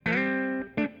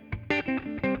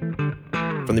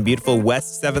from the beautiful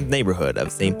West 7th neighborhood of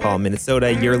St. Paul,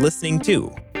 Minnesota, you're listening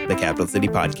to the Capital City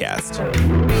Podcast.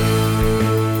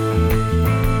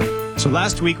 So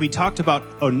last week we talked about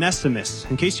Onesimus.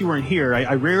 In case you weren't here,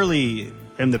 I rarely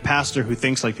am the pastor who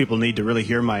thinks like people need to really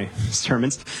hear my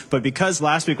sermons. But because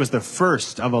last week was the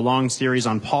first of a long series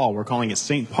on Paul, we're calling it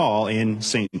St. Paul in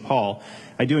St. Paul,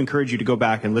 I do encourage you to go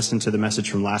back and listen to the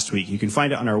message from last week. You can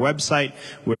find it on our website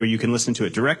where you can listen to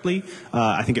it directly.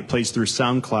 I think it plays through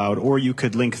SoundCloud, or you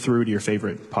could link through to your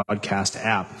favorite podcast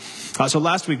app. So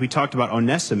last week we talked about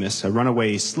Onesimus, a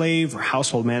runaway slave or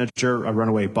household manager, a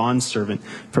runaway bondservant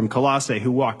from Colossae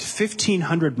who walked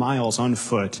 1,500 miles on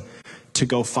foot to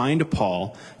go find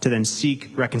Paul, to then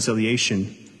seek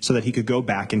reconciliation so that he could go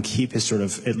back and keep his sort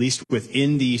of, at least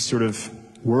within the sort of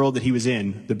world that he was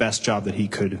in, the best job that he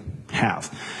could have.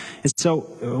 And so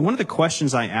one of the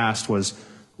questions I asked was,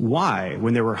 why,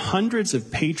 when there were hundreds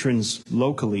of patrons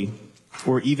locally,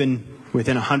 or even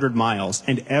within 100 miles,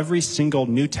 and every single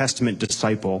New Testament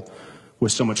disciple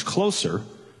was so much closer,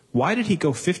 why did he go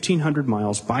 1,500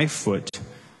 miles by foot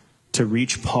to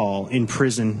reach Paul in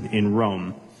prison in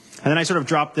Rome? And then I sort of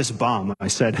dropped this bomb. I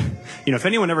said, if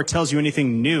anyone ever tells you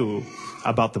anything new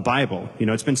about the Bible,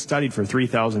 it's been studied for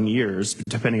 3,000 years,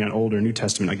 depending on Old or New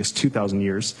Testament, I guess 2,000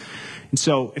 years. And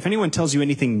so if anyone tells you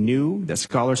anything new that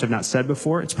scholars have not said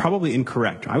before, it's probably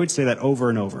incorrect. I would say that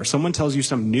over and over. If someone tells you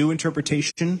some new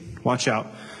interpretation, watch out.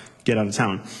 Get out of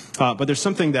town. But there's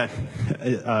something that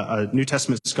a New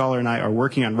Testament scholar and I are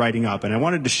working on writing up, and I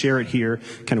wanted to share it here,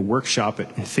 kind of workshop it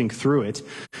and think through it.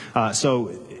 So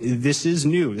this is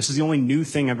new. This is the only new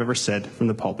thing I've ever said from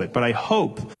the pulpit. But I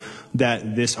hope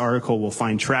that this article will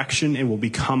find traction and will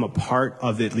become a part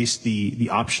of at least the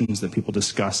options that people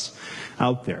discuss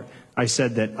out there. I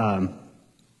said that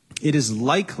it is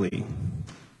likely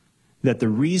that the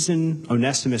reason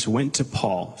Onesimus went to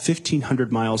Paul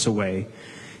 1,500 miles away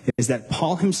is that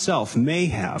Paul himself may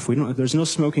have, there's no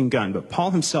smoking gun, but Paul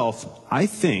himself, I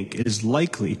think, is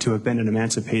likely to have been an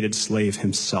emancipated slave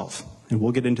himself. And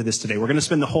we'll get into this today. We're going to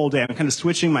spend the whole day, I'm kind of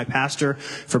switching my pastor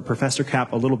for Professor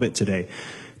Cap a little bit today.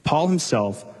 Paul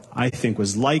himself, I think,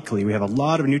 was likely, we have a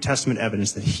lot of New Testament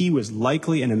evidence that he was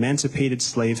likely an emancipated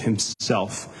slave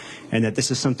himself, and that this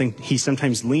is something he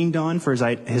sometimes leaned on for his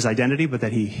identity, but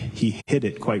that he hid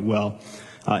it quite well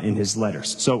in his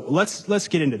letters. So let's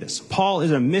get into this. Paul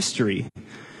is a mystery.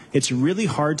 It's really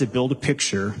hard to build a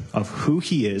picture of who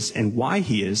he is and why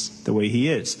he is the way he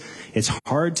is. It's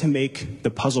hard to make the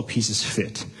puzzle pieces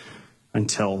fit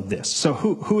until this. So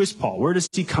who is Paul? Where does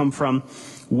he come from?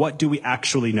 What do we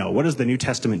actually know? What does the New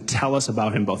Testament tell us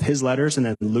about him, both his letters and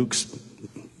then Luke's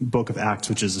book of Acts,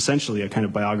 which is essentially a kind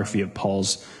of biography of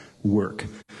Paul's work?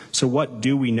 So what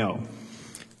do we know?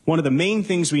 One of the main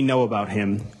things we know about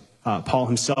him, Paul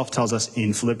himself tells us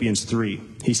in Philippians 3.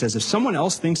 He says, if someone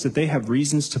else thinks that they have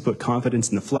reasons to put confidence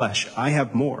in the flesh, I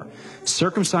have more.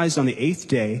 Circumcised on the 8th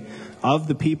day, of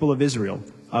the people of Israel,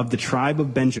 of the tribe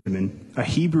of Benjamin, a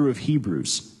Hebrew of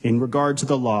Hebrews, in regard to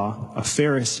the law, a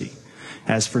Pharisee.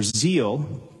 As for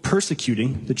zeal,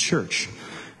 persecuting the church.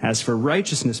 As for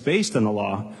righteousness based on the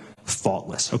law,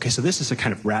 faultless. Okay, so this is a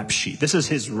kind of rap sheet. This is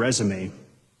his resume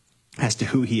as to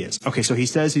who he is. Okay, so he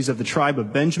says he's of the tribe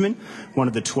of Benjamin, one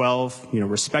of the 12,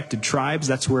 respected tribes.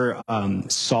 That's where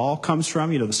Saul comes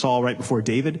from, the Saul right before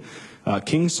David,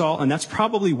 King Saul, and that's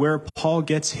probably where Paul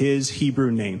gets his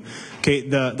Hebrew name. Okay,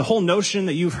 the whole notion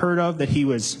that you've heard of that he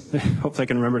was, hopefully I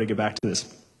can remember to get back to this.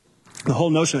 The whole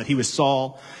notion that he was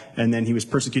Saul, and then he was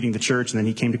persecuting the church, and then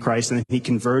he came to Christ, and then he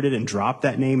converted and dropped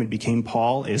that name and became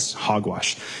Paul is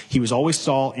hogwash. He was always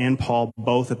Saul and Paul,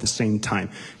 both at the same time.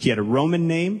 He had a Roman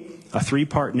name, a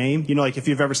 3-part name. Like if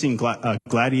you've ever seen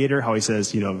Gladiator, how he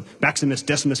says, Maximus,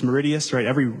 Decimus, Meridius, right?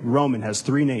 Every Roman has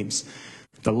 3 names.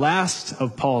 The last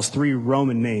of Paul's 3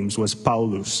 Roman names was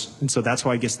Paulus, and so that's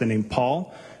why he gets the name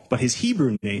Paul. But his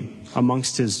Hebrew name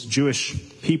amongst his Jewish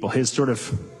people, his sort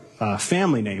of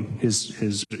family name,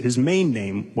 his main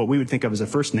name, what we would think of as a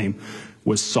first name,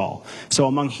 was Saul. So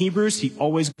among Hebrews, he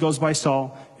always goes by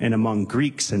Saul, and among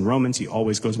Greeks and Romans, he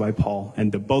always goes by Paul,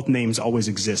 and both names always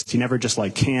exist. He never just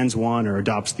cans one or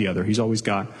adopts the other. He's always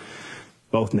got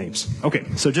both names. Okay,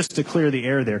 so just to clear the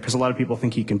air there, because a lot of people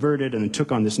think he converted and then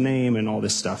took on this name and all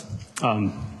this stuff.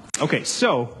 Okay,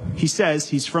 so he says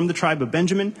he's from the tribe of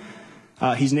Benjamin.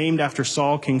 He's named after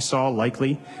Saul, King Saul,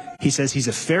 likely. He says he's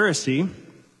a Pharisee.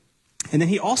 And then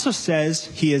he also says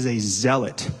he is a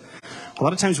zealot. A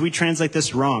lot of times we translate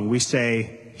this wrong. We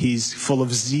say he's full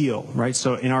of zeal, right?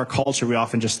 So in our culture, we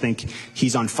often just think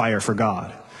he's on fire for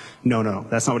God. No,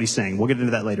 that's not what he's saying. We'll get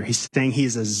into that later. He's saying he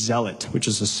is a zealot, which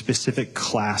is a specific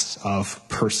class of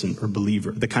person or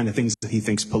believer. The kind of things that he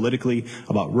thinks politically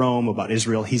about Rome, about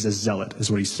Israel, he's a zealot, is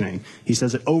what he's saying. He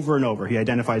says it over and over. He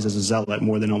identifies as a zealot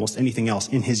more than almost anything else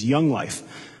in his young life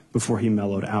before he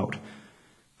mellowed out.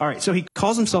 All right, so he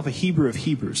calls himself a Hebrew of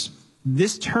Hebrews.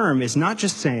 This term is not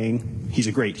just saying he's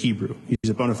a great Hebrew.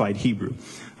 He's a bona fide Hebrew.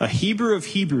 A Hebrew of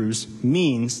Hebrews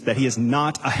means that he is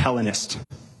not a Hellenist.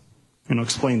 And I'll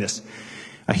explain this.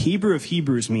 A Hebrew of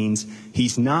Hebrews means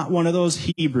he's not one of those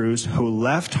Hebrews who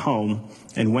left home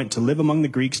and went to live among the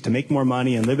Greeks to make more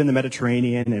money and live in the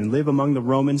Mediterranean and live among the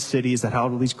Roman cities that had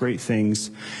all these great things.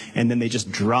 And then they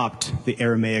just dropped the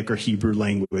Aramaic or Hebrew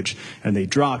language, and they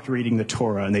dropped reading the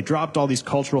Torah, and they dropped all these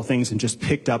cultural things and just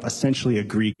picked up essentially a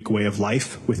Greek way of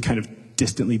life with kind of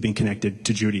distantly being connected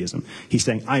to Judaism. He's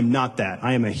saying, I'm not that.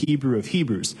 I am a Hebrew of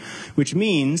Hebrews, which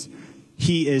means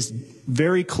he is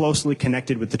very closely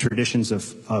connected with the traditions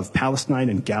of Palestine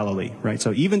and Galilee, right?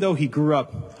 So even though he grew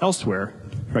up elsewhere,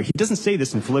 right? He doesn't say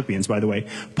this in Philippians, by the way.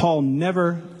 Paul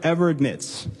never, ever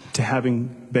admits to having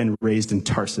been raised in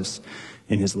Tarsus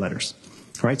in his letters,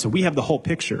 right? So we have the whole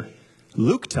picture.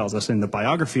 Luke tells us in the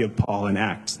biography of Paul in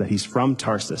Acts that he's from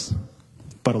Tarsus.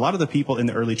 But a lot of the people in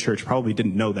the early church probably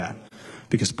didn't know that,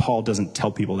 because Paul doesn't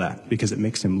tell people that, because it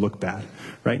makes him look bad,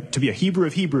 right? To be a Hebrew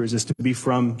of Hebrews is to be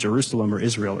from Jerusalem or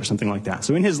Israel or something like that.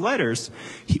 So in his letters,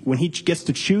 when he gets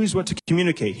to choose what to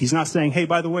communicate, he's not saying, hey,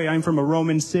 by the way, I'm from a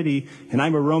Roman city and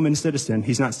I'm a Roman citizen.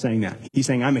 He's not saying that. He's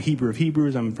saying, I'm a Hebrew of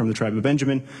Hebrews. I'm from the tribe of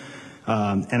Benjamin.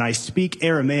 And I speak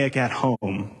Aramaic at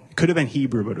home. It could have been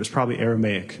Hebrew, but it was probably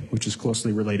Aramaic, which is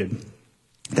closely related.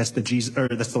 That's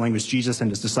the language Jesus and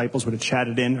his disciples would have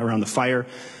chatted in around the fire.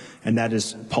 And that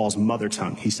is Paul's mother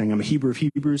tongue. He's saying, I'm a Hebrew of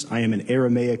Hebrews. I am an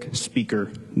Aramaic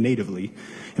speaker natively.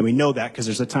 And we know that because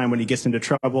there's a time when he gets into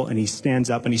trouble and he stands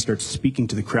up and he starts speaking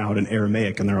to the crowd in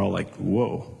Aramaic. And they're all like,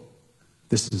 whoa,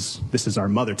 this is our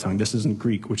mother tongue. This isn't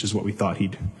Greek, which is what we thought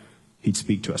he'd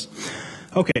speak to us.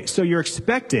 Okay, so you're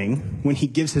expecting, when he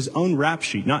gives his own rap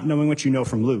sheet, not knowing what you know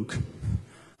from Luke,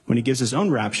 when he gives his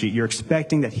own rap sheet, you're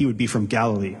expecting that he would be from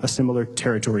Galilee, a similar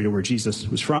territory to where Jesus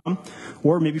was from,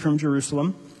 or maybe from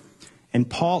Jerusalem. And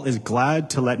Paul is glad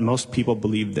to let most people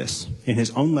believe this. In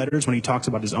his own letters, when he talks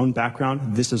about his own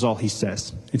background, this is all he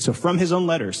says. And so from his own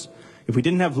letters, if we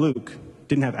didn't have Luke,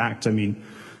 didn't have Acts,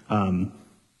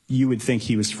 you would think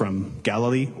he was from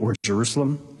Galilee or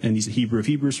Jerusalem, and he's a Hebrew of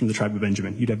Hebrews from the tribe of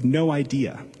Benjamin. You'd have no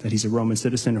idea that he's a Roman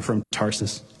citizen or from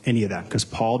Tarsus, any of that, because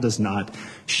Paul does not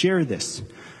share this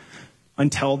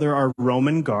until there are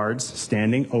Roman guards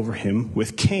standing over him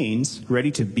with canes, ready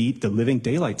to beat the living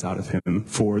daylights out of him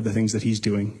for the things that he's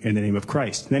doing in the name of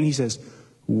Christ. And then he says,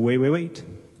 wait.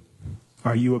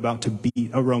 Are you about to beat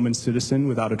a Roman citizen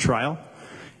without a trial?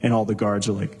 And all the guards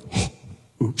are like,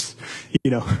 oops,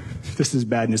 this is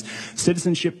badness.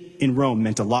 Citizenship in Rome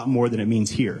meant a lot more than it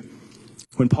means here.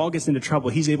 When Paul gets into trouble,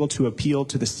 he's able to appeal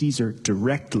to the Caesar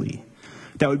directly.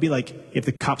 That would be like if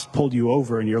the cops pulled you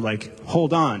over and you're like,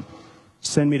 hold on,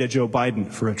 send me to Joe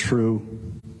Biden for a true,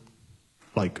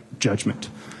 judgment.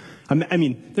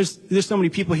 There's so many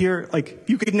people here,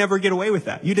 you could never get away with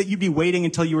that. You'd be waiting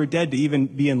until you were dead to even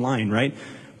be in line, right?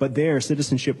 But there,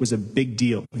 citizenship was a big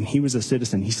deal. And he was a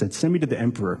citizen. He said, send me to the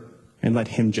emperor and let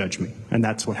him judge me. And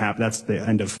that's what happened. That's the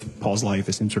end of Paul's life,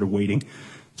 is him sort of waiting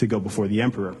to go before the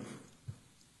emperor.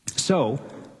 So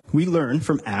we learn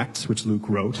from Acts, which Luke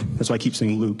wrote. That's why I keep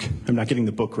saying Luke. I'm not getting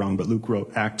the book wrong, but Luke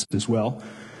wrote Acts as well.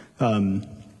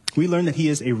 We learn that he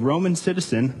is a Roman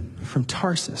citizen from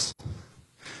Tarsus.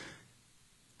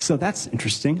 So that's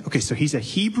interesting. Okay, so he's a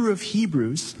Hebrew of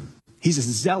Hebrews. He's a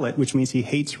zealot, which means he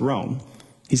hates Rome.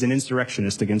 He's an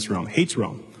insurrectionist against Rome, hates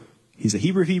Rome. He's a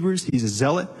Hebrew of Hebrews. He's a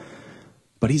zealot,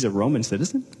 but he's a Roman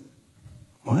citizen?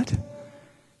 What?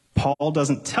 Paul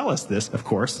doesn't tell us this, of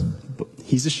course, but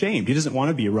he's ashamed. He doesn't want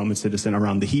to be a Roman citizen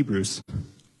around the Hebrews,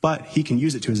 but he can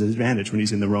use it to his advantage when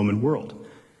he's in the Roman world.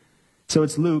 So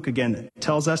it's Luke, again,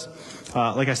 tells us,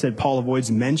 like I said, Paul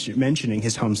avoids mentioning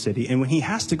his home city. And when he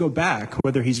has to go back,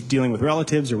 whether he's dealing with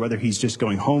relatives or whether he's just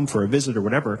going home for a visit or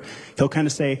whatever, he'll kind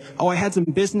of say, I had some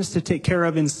business to take care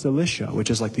of in Cilicia, which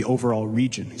is like the overall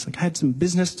region. He's like, I had some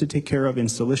business to take care of in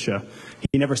Cilicia.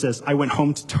 He never says, I went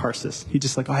home to Tarsus. He's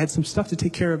just like, I had some stuff to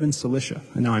take care of in Cilicia,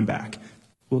 and now I'm back.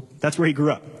 Well, that's where he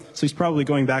grew up. So he's probably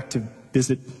going back to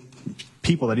visit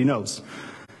people that he knows.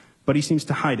 But he seems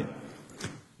to hide it.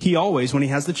 He always, when he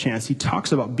has the chance, he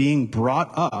talks about being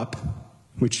brought up,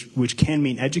 which can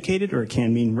mean educated or it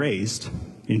can mean raised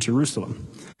in Jerusalem.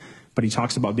 But he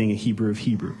talks about being a Hebrew of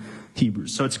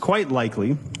Hebrews. So it's quite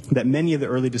likely that many of the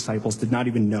early disciples did not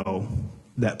even know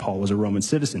that Paul was a Roman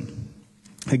citizen.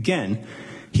 Again,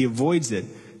 He avoids it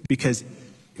because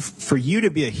for you to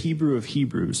be a Hebrew of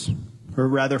Hebrews, or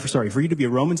rather, for you to be a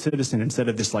Roman citizen instead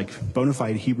of this like bona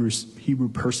fide Hebrew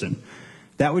person,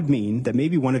 that would mean that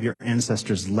maybe one of your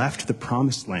ancestors left the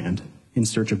promised land in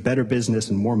search of better business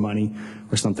and more money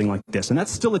or something like this. And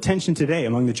that's still a tension today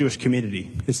among the Jewish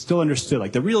community. It's still understood,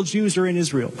 like the real Jews are in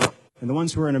Israel. And the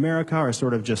ones who are in America are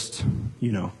sort of just,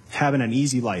 having an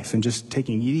easy life and just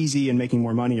taking it easy and making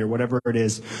more money or whatever it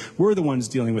is. We're the ones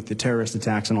dealing with the terrorist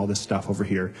attacks and all this stuff over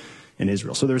here in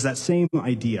Israel. So there's that same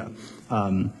idea.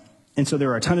 And so there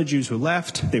are a ton of Jews who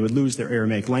left. They would lose their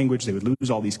Aramaic language. They would lose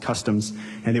all these customs.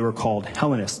 And they were called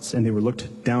Hellenists, and they were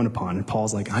looked down upon. And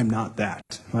Paul's like, I'm not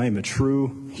that. I am a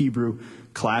true Hebrew,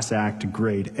 class act,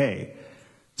 grade A.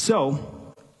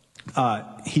 So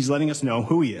he's letting us know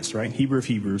who he is, right? Hebrew of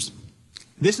Hebrews.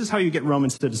 This is how you get Roman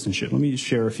citizenship. Let me just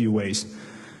share a few ways.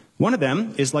 One of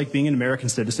them is like being an American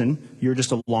citizen. You're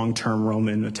just a long-term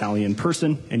Roman, Italian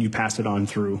person, and you pass it on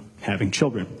through having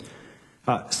children.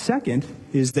 Second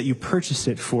is that you purchase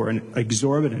it for an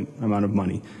exorbitant amount of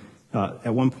money.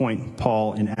 At one point,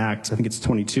 Paul in Acts, I think it's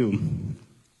 22,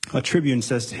 a tribune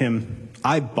says to him,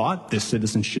 I bought this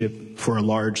citizenship for a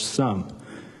large sum.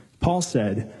 Paul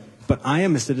said, but I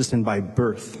am a citizen by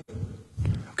birth.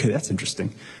 Okay, that's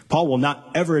interesting. Paul will not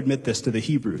ever admit this to the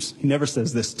Hebrews. He never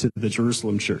says this to the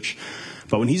Jerusalem church.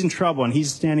 But when he's in trouble and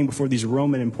he's standing before these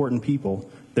Roman important people,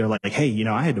 they're like, hey,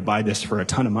 I had to buy this for a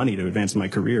ton of money to advance my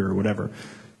career or whatever.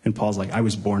 And Paul's like, I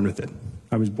was born with it.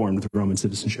 I was born with Roman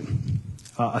citizenship.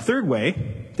 A third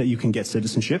way that you can get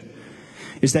citizenship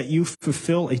is that you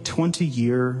fulfill a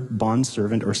 20-year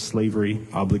bondservant or slavery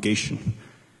obligation.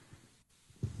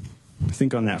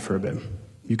 Think on that for a bit.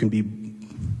 You can be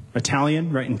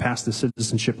Italian, right, and pass the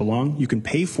citizenship along. You can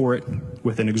pay for it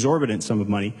with an exorbitant sum of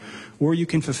money, or you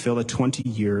can fulfill a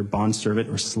 20-year bondservant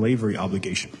or slavery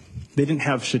obligation. They didn't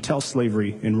have chattel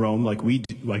slavery in Rome like we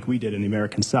did in the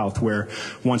American South, where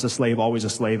once a slave, always a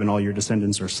slave, and all your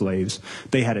descendants are slaves.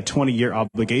 They had a 20-year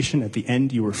obligation. At the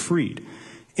end, you were freed.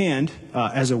 And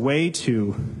as a way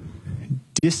to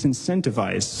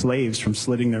disincentivize slaves from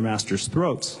slitting their masters'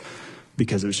 throats,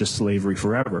 because it was just slavery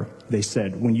forever, they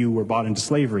said when you were bought into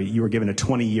slavery, you were given a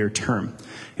 20-year term.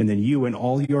 And then you and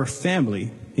all your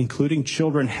family, including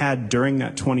children had during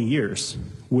that 20 years,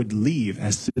 would leave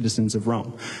as citizens of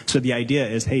Rome. So the idea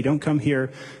is, hey, don't come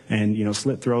here and,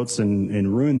 slit throats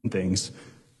and ruin things.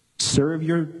 Serve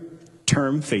your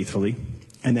term faithfully,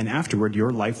 and then afterward, your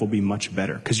life will be much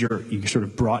better because you're sort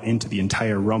of brought into the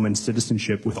entire Roman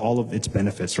citizenship with all of its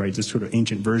benefits, right? This sort of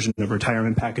ancient version of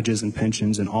retirement packages and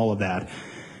pensions and all of that.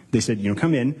 They said,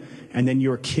 come in, and then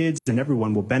your kids and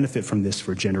everyone will benefit from this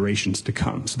for generations to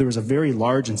come. So there was a very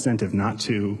large incentive not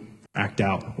to act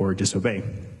out or disobey.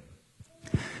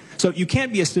 So you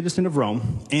can't be a citizen of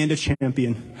Rome and a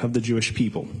champion of the Jewish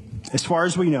people. As far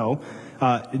as we know,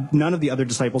 none of the other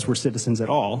disciples were citizens at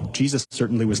all. Jesus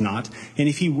certainly was not. And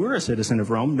if he were a citizen of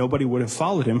Rome, nobody would have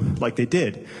followed him like they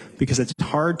did, because it's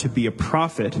hard to be a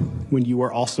prophet when you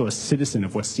are also a citizen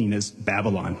of what's seen as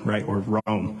Babylon, right, or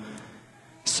Rome.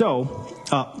 So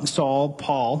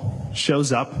Paul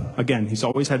shows up. Again, he's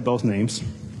always had both names.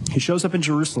 He shows up in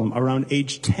Jerusalem around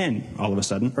age 10,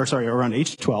 around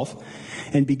age 12,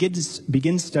 and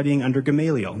begins studying under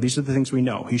Gamaliel. These are the things we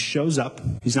know. He shows up.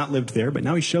 He's not lived there, but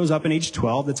now he shows up at age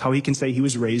 12. That's how he can say he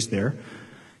was raised there.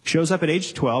 He shows up at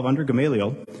age 12 under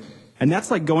Gamaliel, and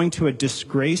that's like going to a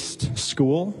disgraced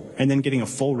school and then getting a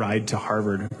full ride to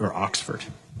Harvard or Oxford.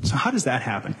 So how does that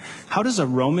happen? How does a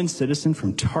Roman citizen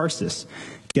from Tarsus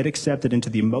get accepted into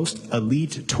the most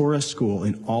elite Torah school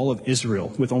in all of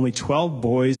Israel, with only 12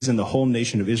 boys in the whole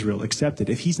nation of Israel accepted,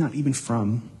 if he's not even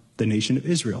from the nation of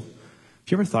Israel? Have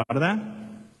you ever thought of that?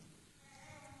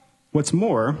 What's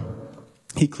more,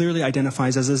 he clearly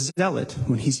identifies as a zealot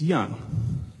when he's young.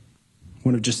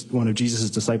 One of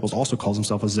Jesus' disciples also calls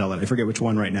himself a zealot. I forget which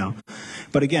one right now.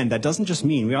 But again, that doesn't just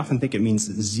mean, we often think it means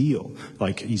zeal,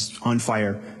 like he's on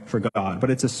fire for God.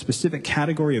 But it's a specific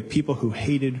category of people who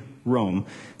hated Rome.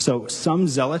 So some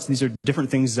zealots, these are different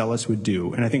things zealots would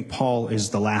do. And I think Paul is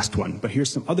the last one. But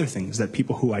here's some other things that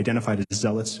people who identified as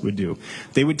zealots would do.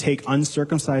 They would take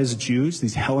uncircumcised Jews,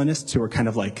 these Hellenists who are kind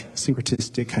of like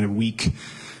syncretistic, kind of weak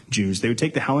Jews. They would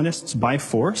take the Hellenists by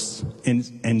force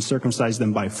and circumcise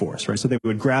them by force, right? So they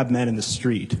would grab men in the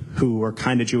street who were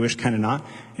kind of Jewish, kind of not,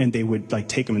 and they would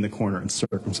take them in the corner and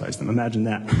circumcise them. Imagine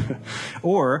that.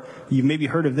 Or you've maybe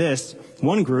heard of this.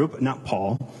 One group, not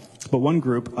Paul, but one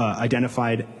group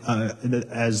identified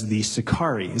as the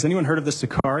Sicarii. Has anyone heard of the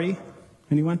Sicarii?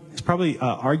 Anyone? It's probably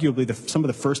arguably some of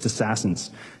the first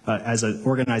assassins as an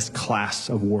organized class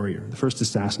of warrior, the first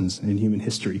assassins in human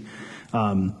history.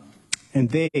 And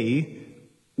they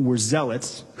were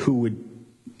zealots who would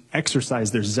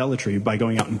exercise their zealotry by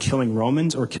going out and killing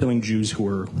Romans or killing Jews who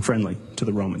were friendly to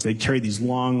the Romans. They'd carry these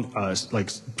long,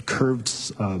 curved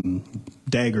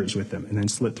daggers with them and then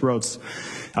slit throats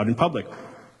out in public.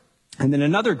 And then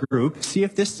another group, see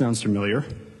if this sounds familiar,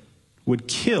 would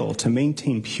kill to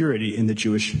maintain purity in the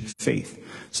Jewish faith.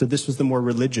 So this was the more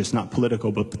religious, not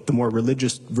political, but the more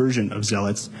religious version of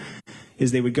zealots,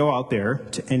 is they would go out there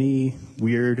to any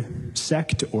weird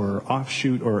sect or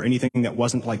offshoot or anything that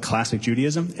wasn't like classic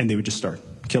Judaism, and they would just start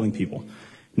killing people.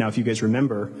 Now, if you guys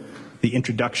remember the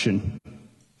introduction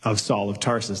of Saul of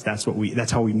Tarsus, that's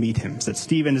how we meet him. So that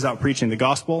Stephen is out preaching the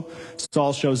gospel,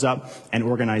 Saul shows up and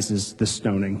organizes the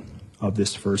stoning of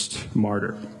this first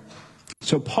martyr.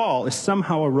 So Paul is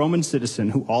somehow a Roman citizen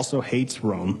who also hates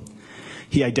Rome.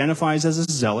 He identifies as a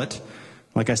zealot.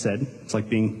 Like I said, it's like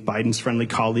being Biden's friendly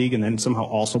colleague and then somehow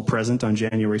also present on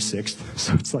January 6th.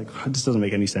 So it's like, this doesn't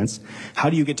make any sense. How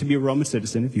do you get to be a Roman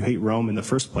citizen if you hate Rome in the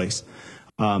first place?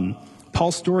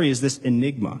 Paul's story is this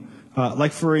enigma.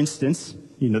 Like, for instance,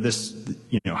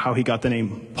 how he got the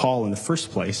name Paul in the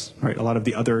first place, right? A lot of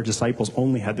the other disciples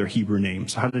only had their Hebrew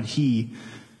names. So how did he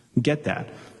get that?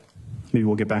 Maybe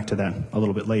we'll get back to that a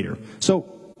little bit later. So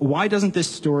why doesn't this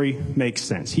story make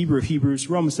sense? Hebrew of Hebrews,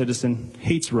 Roman citizen,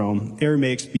 hates Rome,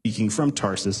 Aramaic speaking, from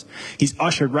Tarsus. He's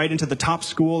ushered right into the top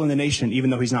school in the nation, even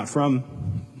though he's not from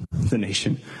the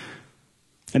nation.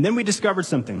 And then we discovered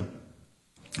something.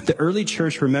 The early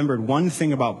church remembered one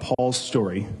thing about Paul's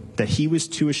story that he was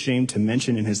too ashamed to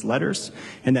mention in his letters,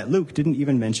 and that Luke didn't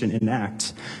even mention in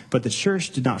Acts. But the church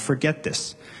did not forget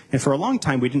this. And for a long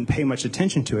time, we didn't pay much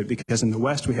attention to it because in the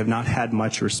West, we have not had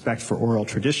much respect for oral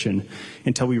tradition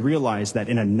until we realized that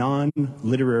in a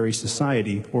non-literary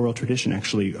society, oral tradition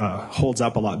actually holds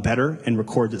up a lot better and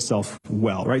records itself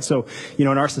well, right? So, in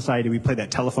our society, we play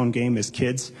that telephone game as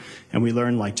kids, and we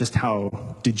learn just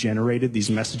how degenerated these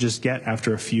messages get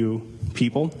after a few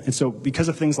people. And so because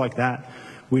of things like that,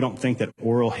 we don't think that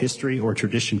oral history or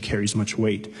tradition carries much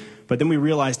weight. But then we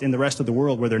realized in the rest of the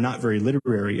world where they're not very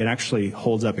literary, it actually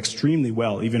holds up extremely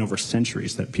well, even over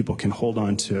centuries, that people can hold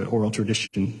on to oral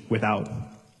tradition without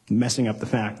messing up the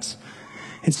facts.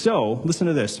 And so, listen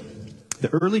to this. The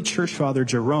early church father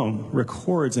Jerome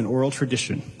records an oral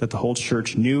tradition that the whole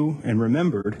church knew and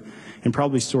remembered, and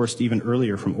probably sourced even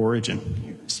earlier from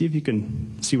Origen. See if you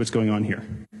can see what's going on here.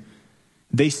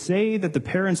 They say that the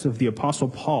parents of the Apostle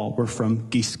Paul were from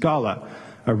Giscala,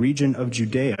 a region of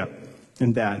Judea,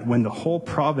 and that when the whole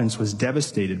province was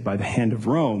devastated by the hand of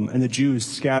Rome and the Jews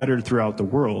scattered throughout the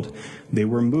world, they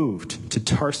were moved to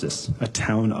Tarsus, a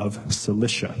town of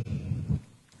Cilicia.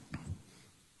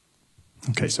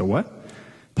 Okay, so what?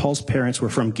 Paul's parents were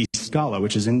from Giscala,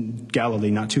 which is in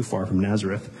Galilee, not too far from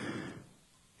Nazareth.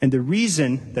 And the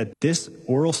reason that this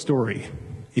oral story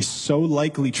is so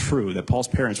likely true, that Paul's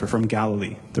parents were from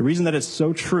Galilee, the reason that it's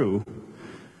so true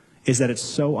is that it's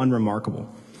so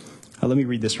unremarkable. Let me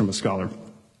read this from a scholar.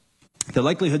 The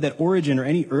likelihood that Origen or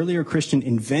any earlier Christian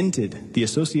invented the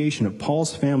association of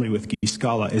Paul's family with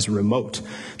Giscala is remote.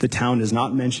 The town is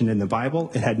not mentioned in the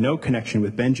Bible. It had no connection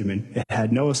with Benjamin. It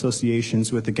had no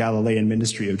associations with the Galilean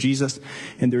ministry of Jesus.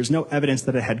 And there is no evidence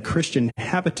that it had Christian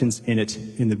inhabitants in it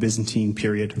in the Byzantine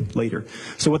period later.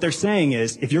 So what they're saying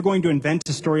is, if you're going to invent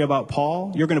a story about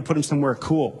Paul, you're going to put him somewhere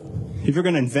cool. If you're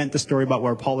going to invent the story about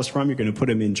where Paul is from, you're going to put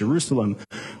him in Jerusalem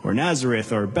or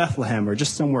Nazareth or Bethlehem or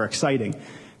just somewhere exciting.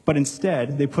 But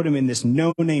instead, they put him in this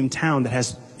no-name town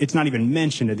that it's not even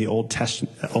mentioned in the Old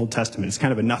Testament. It's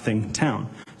kind of a nothing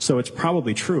town. So it's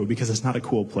probably true because it's not a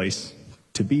cool place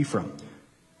to be from.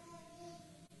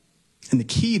 And the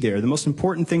key there, the most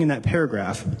important thing in that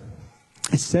paragraph,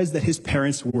 it says that his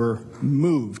parents were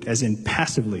moved, as in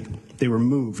passively. They were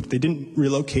moved. They didn't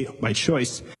relocate by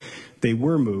choice. They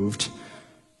were moved.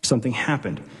 Something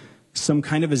happened. Some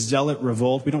kind of a zealot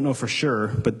revolt, we don't know for sure,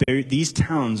 but these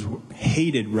towns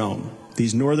hated Rome.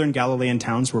 These northern Galilean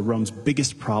towns were Rome's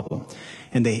biggest problem.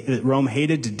 And Rome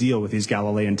hated to deal with these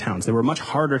Galilean towns. They were much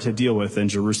harder to deal with than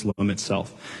Jerusalem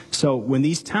itself. So when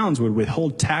these towns would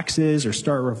withhold taxes or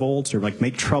start revolts or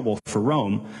make trouble for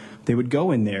Rome, they would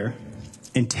go in there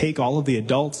and take all of the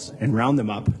adults and round them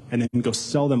up and then go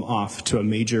sell them off to a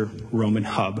major Roman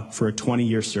hub for a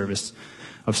 20-year service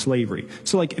of slavery.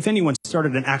 So if anyone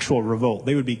started an actual revolt,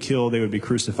 they would be killed, they would be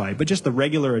crucified. But just the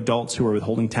regular adults who were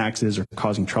withholding taxes or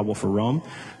causing trouble for Rome,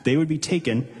 they would be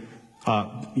taken,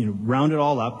 rounded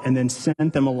all up, and then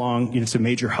sent them along to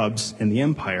major hubs in the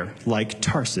empire, like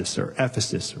Tarsus or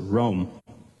Ephesus or Rome.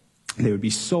 They would be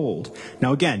sold.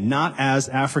 Now again, not as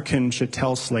African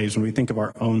chattel slaves when we think of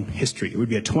our own history. It would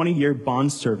be a 20-year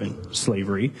bondservant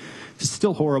slavery. It's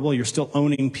still horrible. You're still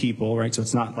owning people, right? So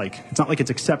it's not like it's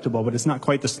acceptable, but it's not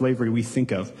quite the slavery we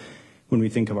think of when we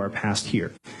think of our past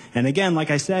here. And again,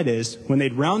 like I said, is when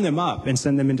they'd round them up and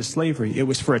send them into slavery, it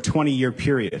was for a 20-year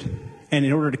period. And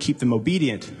in order to keep them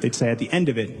obedient, they'd say at the end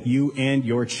of it, you and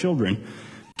your children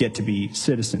get to be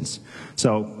citizens.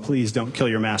 So please don't kill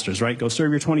your masters, right? Go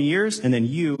serve your 20 years, and then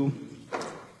you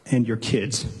and your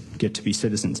kids get to be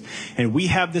citizens. And we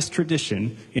have this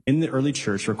tradition in the early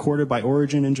church, recorded by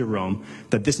Origen and Jerome,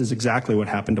 that this is exactly what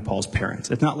happened to Paul's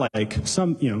parents. It's not like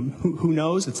some, who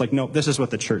knows? It's like, no, this is what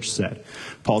the church said.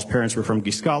 Paul's parents were from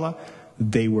Giscala.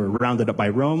 They were rounded up by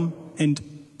Rome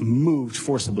and moved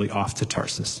forcibly off to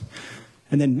Tarsus.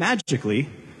 And then magically,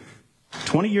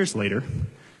 20 years later,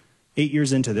 8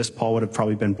 years into this, Paul would have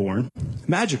probably been born.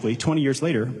 Magically, 20 years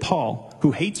later, Paul,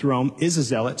 who hates Rome, is a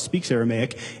zealot, speaks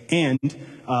Aramaic, and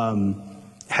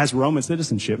has Roman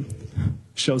citizenship,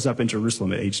 shows up in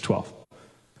Jerusalem at age 12.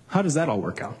 How does that all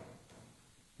work out?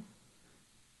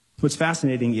 What's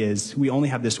fascinating is we only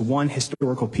have this one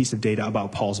historical piece of data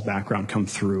about Paul's background come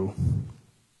through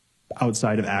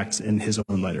outside of Acts and his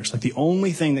own letters. Like the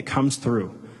only thing that comes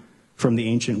through from the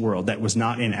ancient world that was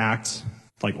not in Acts,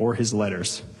 or his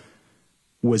letters,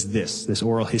 was this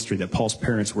oral history that Paul's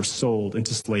parents were sold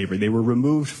into slavery. They were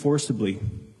removed forcibly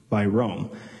by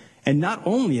Rome. And not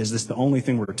only is this the only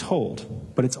thing we're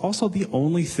told, but it's also the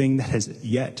only thing that has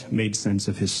yet made sense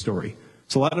of his story.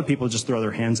 So a lot of people just throw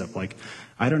their hands up like,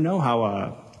 I don't know how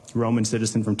a Roman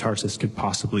citizen from Tarsus could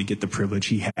possibly get the privilege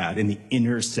he had in the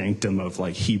inner sanctum of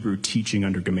Hebrew teaching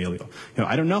under Gamaliel.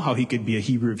 I don't know how he could be a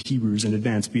Hebrew of Hebrews and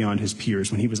advance beyond his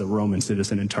peers when he was a Roman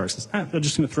citizen in Tarsus. I'm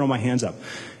just going to throw my hands up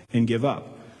and give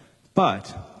up.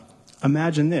 But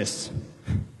imagine this.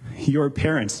 Your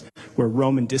parents were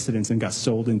Roman dissidents and got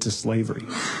sold into slavery.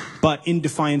 But in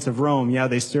defiance of Rome,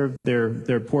 they served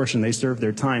their portion, they served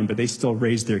their time, but they still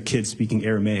raised their kids speaking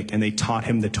Aramaic, and they taught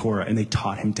him the Torah, and they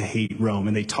taught him to hate Rome,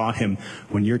 and they taught him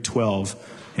when you're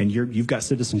 12 and you've got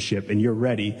citizenship and you're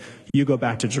ready, you go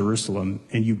back to Jerusalem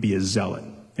and you be a zealot,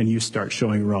 and you start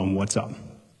showing Rome what's up.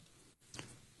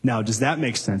 Now, does that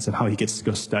make sense of how he gets to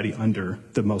go study under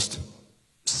the most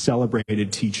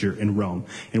celebrated teacher in Rome,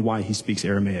 and why he speaks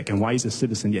Aramaic, and why he's a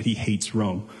citizen, yet he hates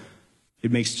Rome?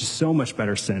 It makes just so much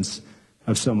better sense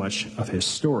of so much of his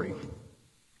story.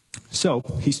 So,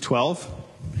 he's 12,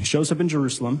 he shows up in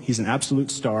Jerusalem, he's an absolute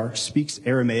star, speaks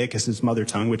Aramaic as his mother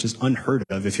tongue, which is unheard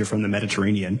of if you're from the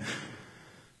Mediterranean.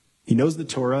 He knows the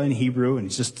Torah in Hebrew, and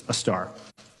he's just a star.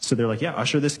 So they're like,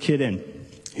 usher this kid in.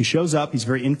 He shows up, he's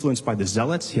very influenced by the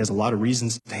zealots, he has a lot of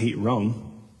reasons to hate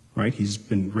Rome. Right? He's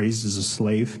been raised as a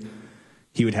slave.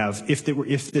 He would have, if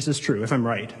this is true, if I'm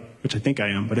right, which I think I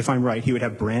am, but if I'm right, he would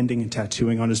have branding and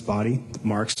tattooing on his body, the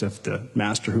marks of the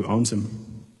master who owns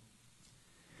him.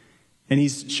 And he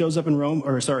shows up in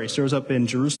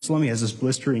Jerusalem. He has this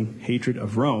blistering hatred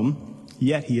of Rome,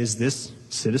 yet he is this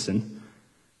citizen.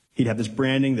 He'd have this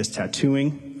branding, this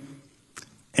tattooing.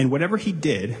 And whatever he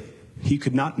did, he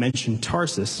could not mention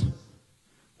Tarsus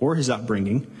or his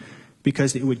upbringing,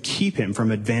 because it would keep him from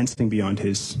advancing beyond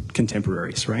his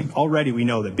contemporaries, right? Already we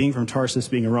know that being from Tarsus,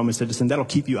 being a Roman citizen, that'll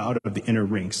keep you out of the inner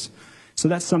ranks. So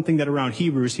that's something that around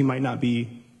Hebrews he might not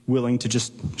be willing to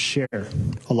just share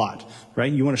a lot,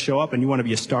 right? You want to show up and you want to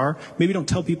be a star. Maybe don't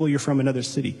tell people you're from another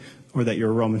city or that you're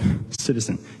a Roman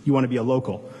citizen. You want to be a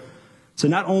local. So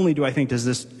not only do I think does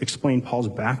this explain Paul's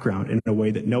background in a way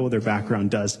that no other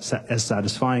background does as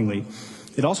satisfyingly,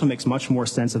 it also makes much more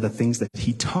sense of the things that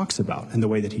he talks about and the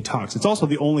way that he talks. It's also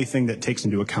the only thing that takes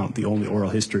into account the only oral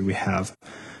history we have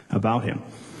about him.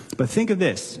 But think of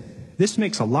this. This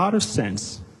makes a lot of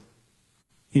sense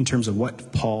in terms of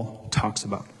what Paul talks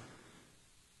about.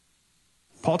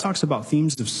 Paul talks about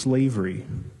themes of slavery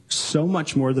so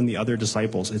much more than the other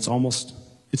disciples. It's almost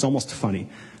funny.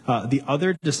 The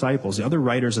other disciples, the other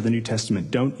writers of the New Testament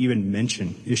don't even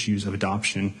mention issues of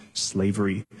adoption,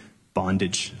 slavery,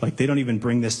 bondage. They don't even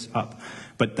bring this up.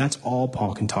 But that's all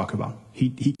Paul can talk about.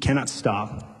 He cannot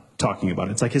stop talking about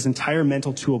it. It's like his entire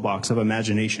mental toolbox of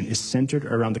imagination is centered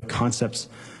around the concepts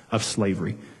of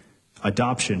slavery,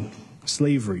 adoption,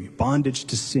 slavery, bondage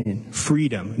to sin,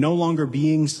 freedom, no longer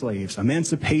being slaves,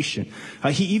 emancipation.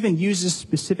 He even uses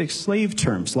specific slave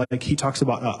terms, like he talks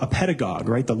about a pedagogue,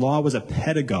 right? The law was a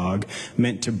pedagogue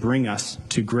meant to bring us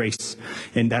to grace.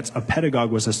 And a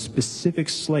pedagogue was a specific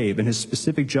slave, and his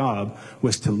specific job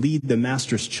was to lead the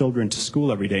master's children to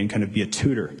school every day and kind of be a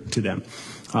tutor to them.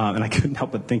 And I couldn't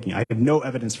help but thinking, I have no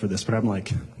evidence for this, but I'm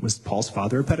like, was Paul's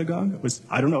father a pedagogue?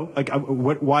 I don't know.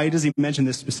 Why does he mention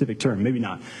this specific term? Maybe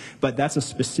not. But that's a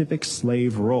specific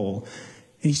slave role.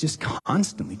 And he's just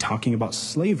constantly talking about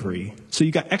slavery. So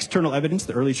you got external evidence.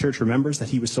 The early church remembers that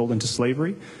he was sold into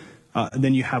slavery.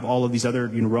 Then you have all of these other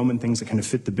Roman things that kind of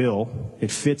fit the bill.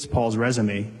 It fits Paul's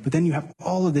resume. But then you have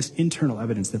all of this internal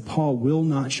evidence that Paul will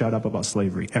not shut up about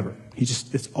slavery, ever.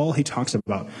 It's all he talks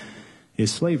about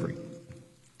is slavery.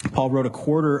 Paul wrote a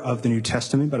quarter of the New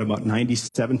Testament, but about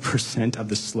 97% of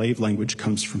the slave language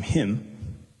comes from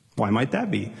him. Why might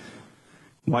that be?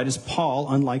 Why does Paul,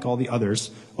 unlike all the others,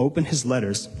 open his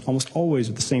letters almost always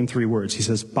with the same three words? He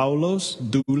says, Paulos,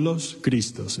 doulos,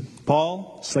 Christos.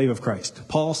 Paul, slave of Christ.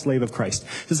 Paul, slave of Christ.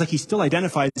 It's like he still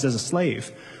identifies as a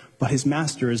slave, but his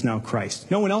master is now Christ.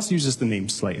 No one else uses the name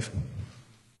slave.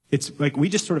 It's like we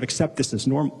just sort of accept this as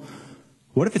normal.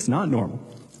 What if it's not normal?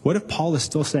 What if Paul is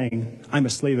still saying, I'm a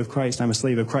slave of Christ, I'm a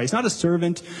slave of Christ? Not a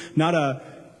servant, not a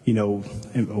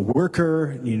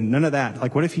worker, none of that.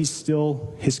 Like, what if he's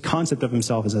still, his concept of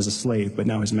himself is as a slave, but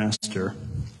now his master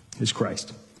is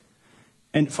Christ?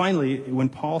 And finally, when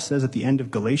Paul says at the end of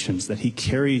Galatians that he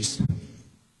carries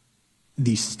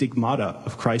the stigmata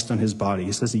of Christ on his body,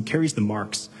 he says he carries the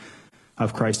marks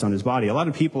of Christ on his body. A lot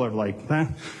of people are like,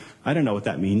 I don't know what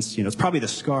that means. It's probably the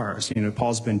scars.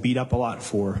 Paul's been beat up a lot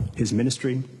for his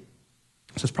ministry.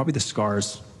 So it's probably the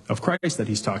scars of Christ that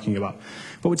he's talking about.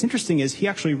 But what's interesting is he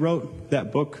actually wrote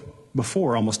that book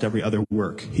before almost every other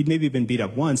work. He'd maybe been beat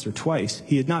up once or twice.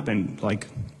 He had not been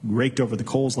raked over the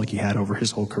coals like he had over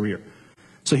his whole career.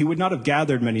 So he would not have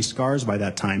gathered many scars by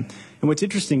that time. And what's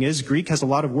interesting is Greek has a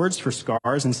lot of words for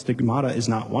scars, and stigmata is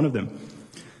not one of them.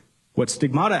 What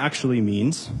stigmata actually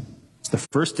means, it's the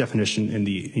first definition in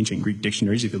the ancient Greek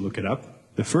dictionaries, if you look it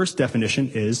up. The first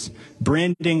definition is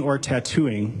branding or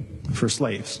tattooing for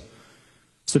slaves.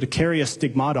 So to carry a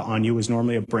stigmata on you was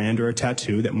normally a brand or a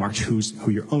tattoo that marked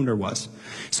who your owner was.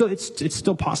 So it's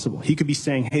still possible. He could be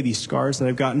saying, hey, these scars that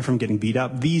I've gotten from getting beat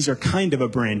up, these are kind of a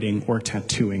branding or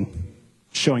tattooing,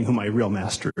 showing who my real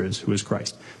master is, who is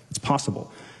Christ. It's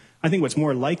possible. I think what's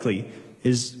more likely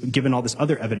is, given all this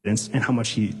other evidence and how much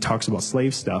he talks about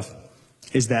slave stuff,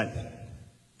 is that,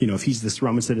 if he's this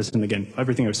Roman citizen, again,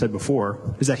 everything I've said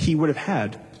before, is that he would have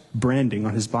had branding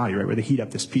on his body, right, where they heat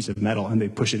up this piece of metal and they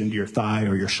push it into your thigh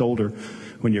or your shoulder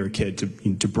when you're a kid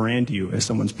to brand you as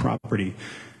someone's property.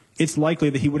 It's likely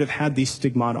that he would have had these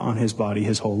stigmata on his body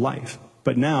his whole life.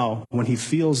 But now, when he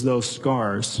feels those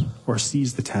scars or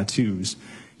sees the tattoos,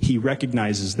 he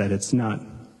recognizes that it's not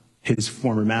his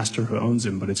former master who owns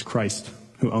him, but it's Christ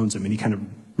who owns him. And he kind of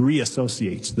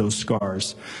reassociates those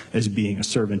scars as being a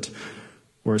servant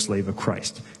or a slave of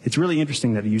Christ. It's really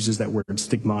interesting that he uses that word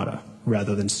stigmata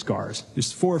rather than scars.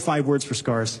 There's 4 or 5 words for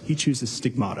scars. He chooses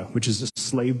stigmata, which is a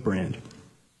slave brand.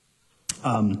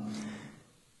 Let's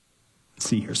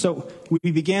see here. So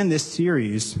we began this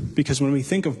series because when we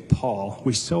think of Paul,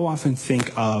 we so often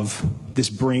think of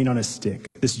this brain on a stick,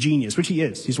 this genius, which he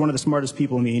is. He's one of the smartest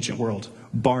people in the ancient world,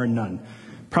 bar none.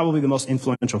 Probably the most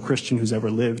influential Christian who's ever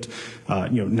lived,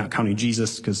 not counting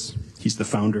Jesus because he's the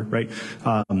founder, right?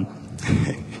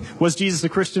 Was Jesus a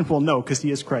Christian? Well, no, because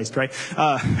he is Christ, right?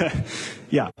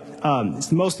 It's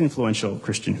the most influential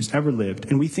Christian who's ever lived.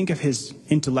 And we think of his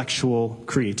intellectual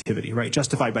creativity, right?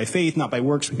 Justified by faith, not by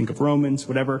works. We think of Romans,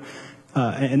 whatever.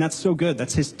 And that's so good.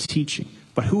 That's his teaching.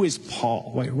 But who is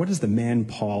Paul? What is the man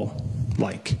Paul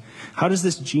like? How does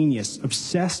this genius,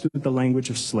 obsessed with the language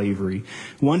of slavery,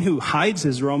 one who hides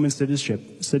his Roman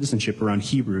citizenship around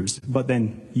Hebrews, but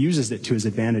then uses it to his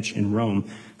advantage in Rome,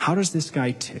 how does this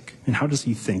guy tick? And how does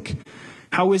he think?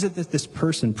 How is it that this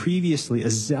person, previously a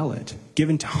zealot,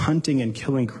 given to hunting and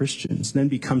killing Christians, then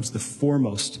becomes the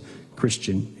foremost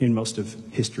Christian in most of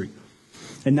history?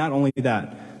 And not only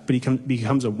that, but he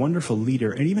becomes a wonderful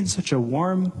leader, and even such a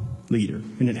warm leader,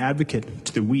 and an advocate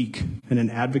to the weak, and an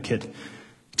advocate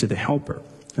to the helper.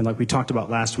 And like we talked about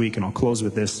last week, and I'll close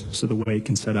with this so the way it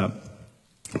can set up.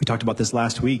 We talked about this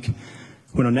last week.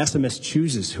 When Onesimus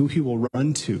chooses who he will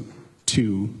run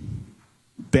to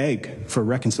beg for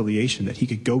reconciliation, that he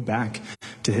could go back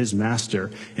to his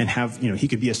master and have, he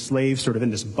could be a slave sort of in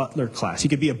this butler class. He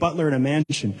could be a butler in a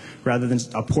mansion rather than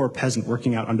a poor peasant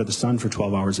working out under the sun for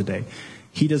 12 hours a day.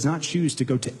 He does not choose to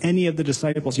go to any of the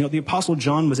disciples. The Apostle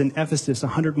John was in Ephesus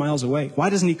 100 miles away. Why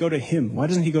doesn't he go to him? Why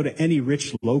doesn't he go to any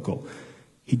rich local?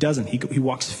 He doesn't. He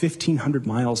walks 1,500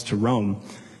 miles to Rome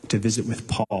to visit with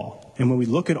Paul. And when we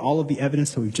look at all of the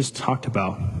evidence that we've just talked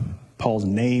about, Paul's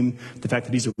name, the fact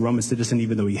that he's a Roman citizen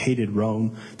even though he hated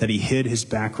Rome, that he hid his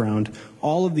background,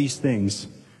 all of these things,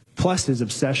 plus his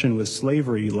obsession with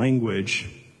slavery language,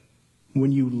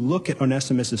 when you look at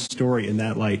Onesimus' story in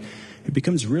that light, it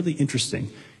becomes really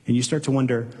interesting. And you start to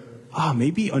wonder,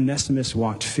 maybe Onesimus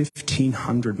walked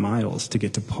 1,500 miles to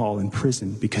get to Paul in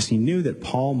prison because he knew that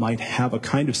Paul might have a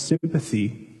kind of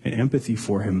sympathy and empathy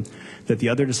for him that the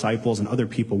other disciples and other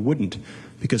people wouldn't,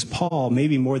 because Paul,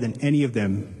 maybe more than any of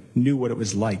them, knew what it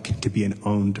was like to be an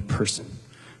owned person.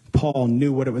 Paul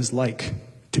knew what it was like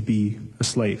to be a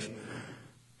slave.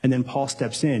 And then Paul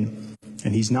steps in,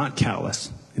 and he's not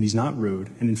callous, and he's not rude.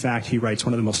 And in fact, he writes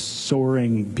one of the most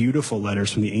soaring, beautiful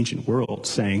letters from the ancient world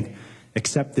saying,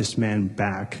 accept this man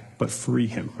back, but free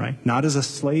him, right? Not as a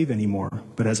slave anymore,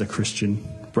 but as a Christian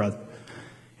brother.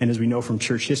 And as we know from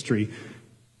church history,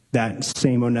 that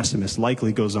same Onesimus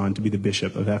likely goes on to be the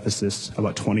bishop of Ephesus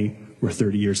about 20 or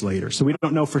 30 years later. So we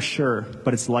don't know for sure,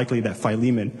 but it's likely that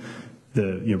Philemon,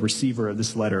 the receiver of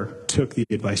this letter, took the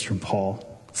advice from Paul,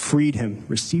 freed him,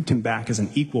 received him back as an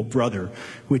equal brother,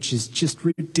 which is just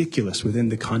ridiculous within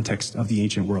the context of the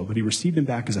ancient world. But he received him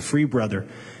back as a free brother,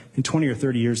 and 20 or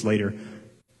 30 years later,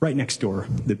 right next door,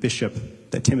 the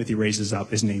bishop that Timothy raises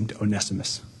up is named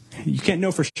Onesimus. You can't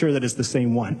know for sure that it's the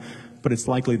same one, but it's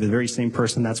likely the very same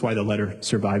person. That's why the letter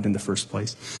survived in the first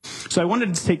place. So I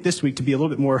wanted to take this week to be a little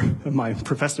bit more of my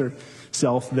professor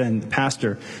self than the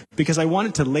pastor, because I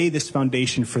wanted to lay this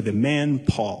foundation for the man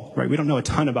Paul, right? We don't know a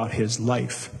ton about his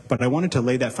life, but I wanted to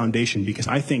lay that foundation because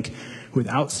I think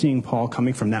without seeing Paul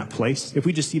coming from that place, if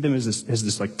we just see them as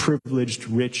this like privileged,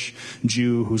 rich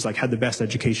Jew who's like had the best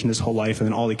education his whole life and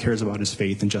then all he cares about is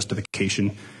faith and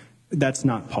justification, that's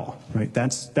not Paul, right?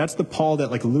 That's the Paul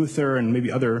that like Luther and maybe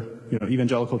other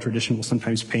evangelical tradition will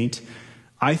sometimes paint.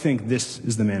 I think this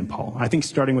is the man Paul. I think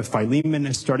starting with Philemon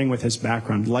and starting with his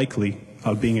background likely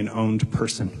of being an owned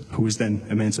person who was then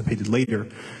emancipated later,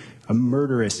 a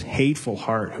murderous, hateful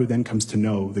heart who then comes to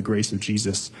know the grace of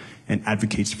Jesus and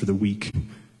advocates for the weak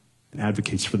and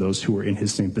advocates for those who are in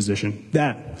his same position.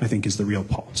 That, I think, is the real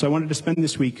Paul. So I wanted to spend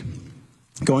this week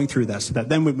going through that so that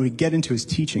then when we get into his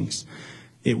teachings,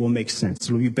 it will make sense.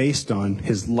 It will be based on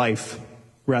his life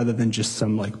rather than just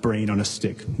some like brain on a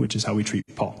stick, which is how we treat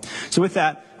Paul. So with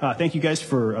that, thank you guys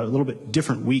for a little bit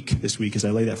different week this week as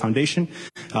I lay that foundation.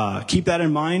 Keep that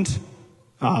in mind,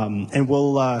 and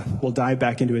we'll dive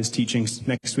back into his teachings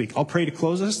next week. I'll pray to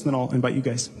close us, then I'll invite you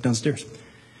guys downstairs.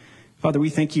 Father,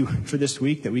 we thank you for this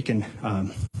week that we can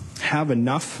have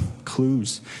enough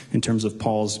clues in terms of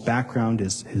Paul's background,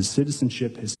 his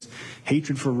citizenship, his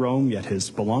hatred for Rome, yet his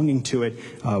belonging to it.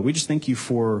 We just thank you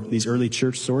for these early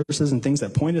church sources and things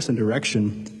that point us in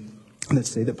direction that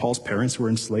say that Paul's parents were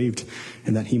enslaved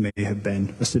and that he may have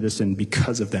been a citizen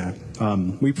because of that.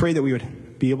 We pray that we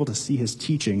would be able to see his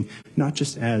teaching not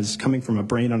just as coming from a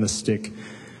brain on a stick,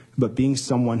 but being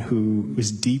someone who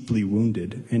was deeply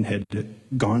wounded and had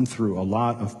gone through a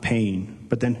lot of pain,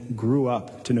 but then grew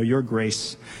up to know your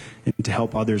grace and to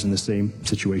help others in the same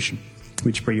situation.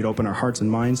 We just pray you'd open our hearts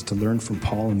and minds to learn from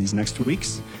Paul in these next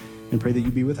weeks, and pray that you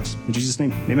be with us. In Jesus'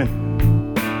 name, amen.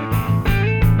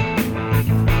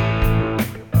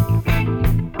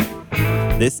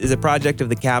 This is a project of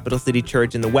the Capital City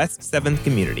Church in the West 7th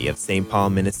community of St. Paul,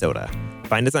 Minnesota.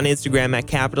 Find us on Instagram at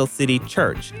Capital City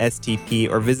Church, STP,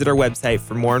 or visit our website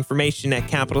for more information at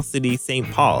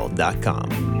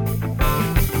capitalcitystpaul.com.